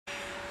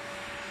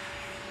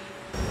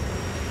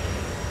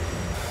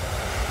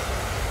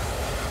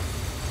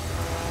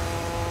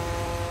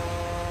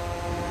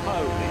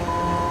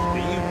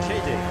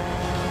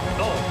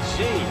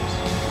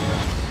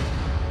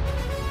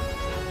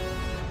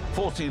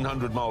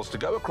1,400 miles to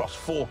go across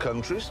 4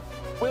 countries.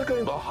 We're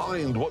going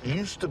behind what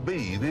used to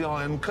be the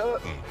Iron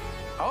Curtain.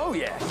 Oh,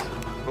 yes.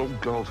 Oh,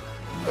 God.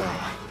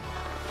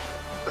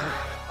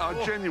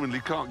 I genuinely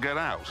can't get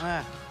out.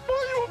 What do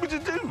you want me to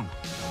do?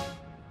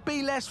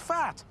 Be less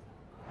fat.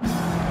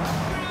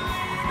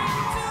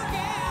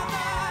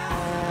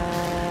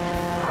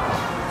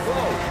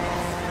 Whoa!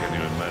 Can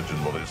you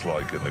imagine what it's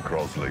like in the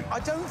Crosley?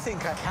 I don't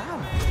think I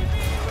can.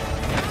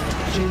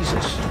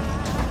 Jesus.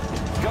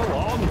 Go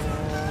on.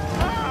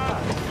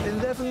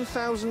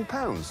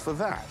 £11,000 for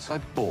that? I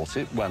bought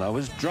it when I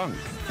was drunk.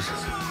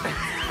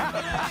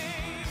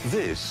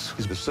 This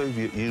is the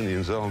Soviet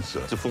Union's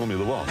answer to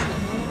Formula One.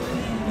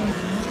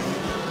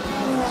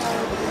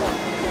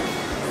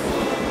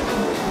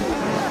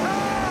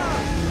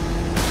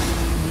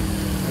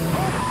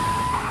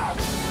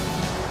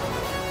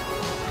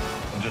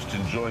 I'm just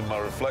enjoying my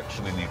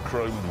reflection in your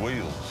chromed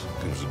wheels.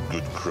 Gives a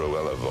good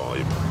Cruella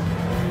vibe.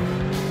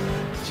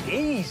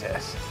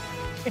 Jesus.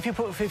 If you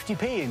put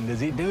 50p in,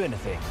 does it do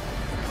anything?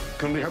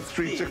 Can we have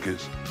 3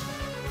 tickets?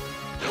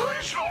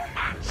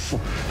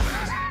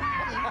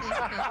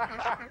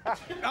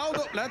 Hold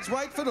up, lads.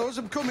 Wait for us.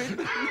 I'm coming.